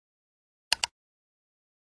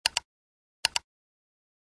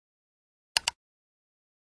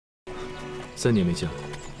3年没见了。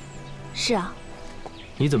是啊。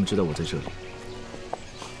你怎么知道我在这里？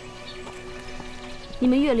你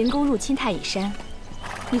们岳灵公入侵太乙山，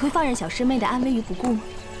你会放任小师妹的安危于不顾吗？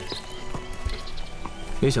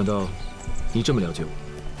没想到你这么了解我。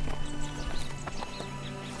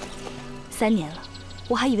3年了，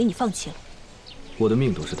我还以为你放弃了。我的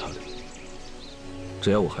命都是他的，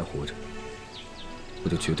只要我还活着，我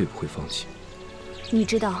就绝对不会放弃。你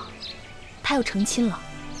知道，他要成亲了，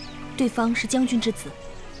对方是将军之子。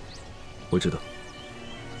我知道。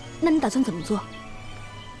那你打算怎么做？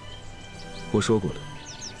我说过了，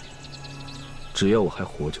只要我还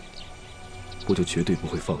活着，我就绝对不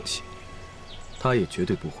会放弃，她也绝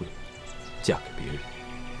对不会嫁给别人。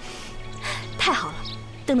太好了，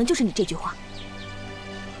等的就是你这句话。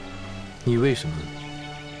你为什么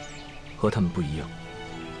和他们不一样？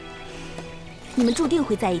你们注定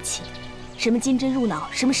会在一起，什么金针入脑，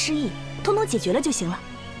什么失忆，统统解决了就行了。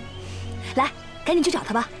来，赶紧去找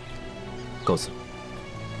他吧。告辞。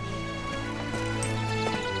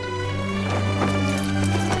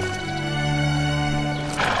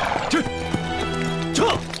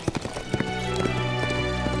撤！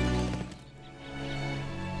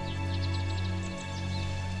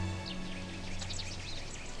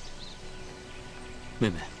妹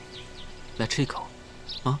妹，来吃一口，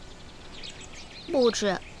啊？不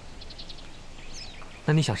吃。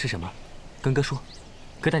那你想吃什么？跟哥说，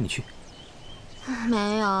哥带你去。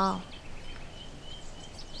没有。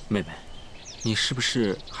妹妹，你是不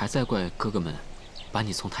是还在怪哥哥们把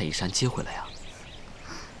你从太乙山接回来呀？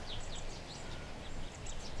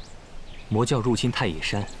魔教入侵太乙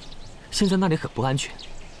山，现在那里很不安全，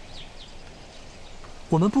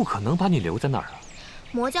我们不可能把你留在那儿啊。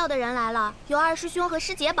魔教的人来了，有二师兄和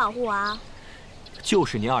师姐保护我啊。就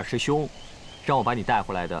是你二师兄，让我把你带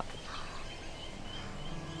回来的。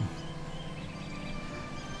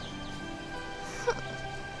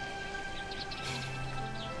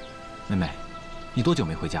妹妹，你多久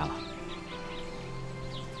没回家了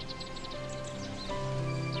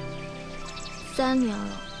？3年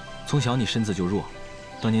了。从小你身子就弱，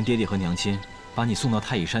当年爹爹和娘亲把你送到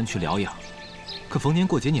太乙山去疗养，可逢年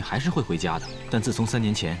过节你还是会回家的。但自从3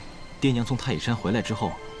年前爹娘从太乙山回来之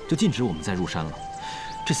后，就禁止我们再入山了。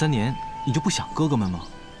这3年你就不想哥哥们吗？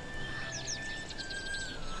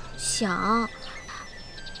想，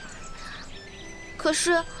可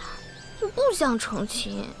是我不想成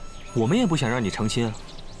亲。我们也不想让你成亲啊，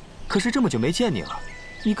可是这么久没见你了，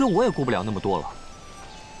你哥我也顾不了那么多了。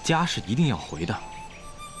家是一定要回的。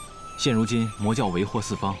现如今魔教为祸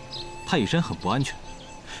四方，太乙山很不安全，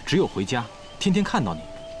只有回家，天天看到你，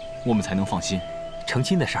我们才能放心。成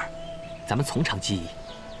亲的事儿，咱们从长计议，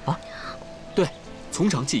啊？对，从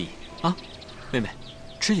长计议啊！妹妹，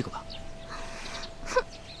吃一个吧。哼。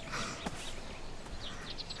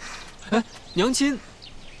哎，娘亲。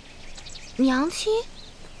娘亲。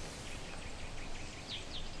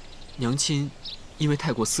娘亲因为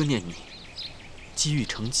太过思念你，积郁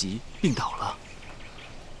成疾，病倒了。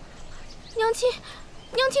娘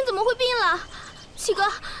亲怎么会病了？七哥，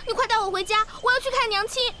你快带我回家，我要去看娘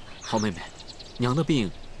亲。好妹妹，娘的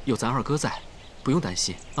病有咱二哥在，不用担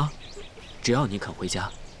心啊。只要你肯回家，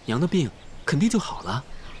娘的病肯定就好了。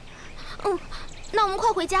嗯，那我们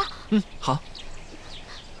快回家。嗯，好。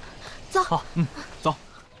走。好，走。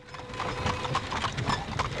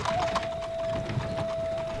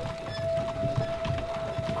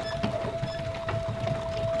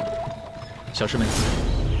小师妹，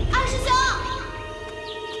二师兄，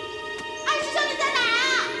二师兄你在哪儿啊？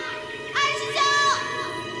二师兄，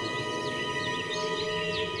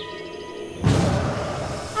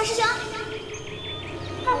二师兄，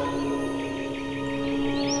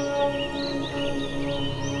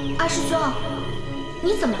二师兄，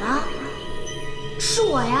你怎么了？是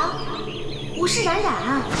我呀，我是冉冉。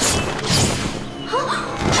啊！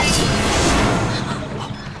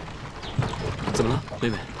怎么了，妹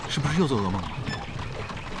妹？是不是又做噩梦了？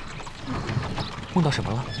梦到什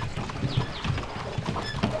么了？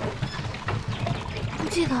不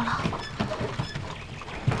记得了。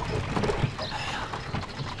哎呀，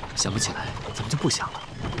想不起来，咱们就不想了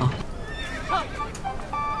啊！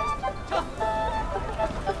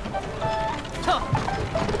撤！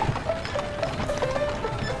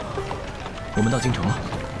我们到京城了。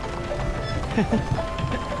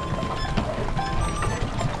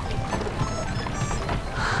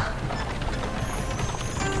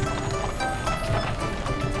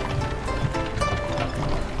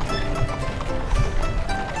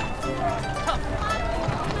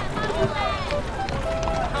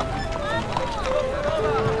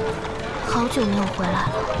好久没有回来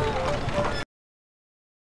了。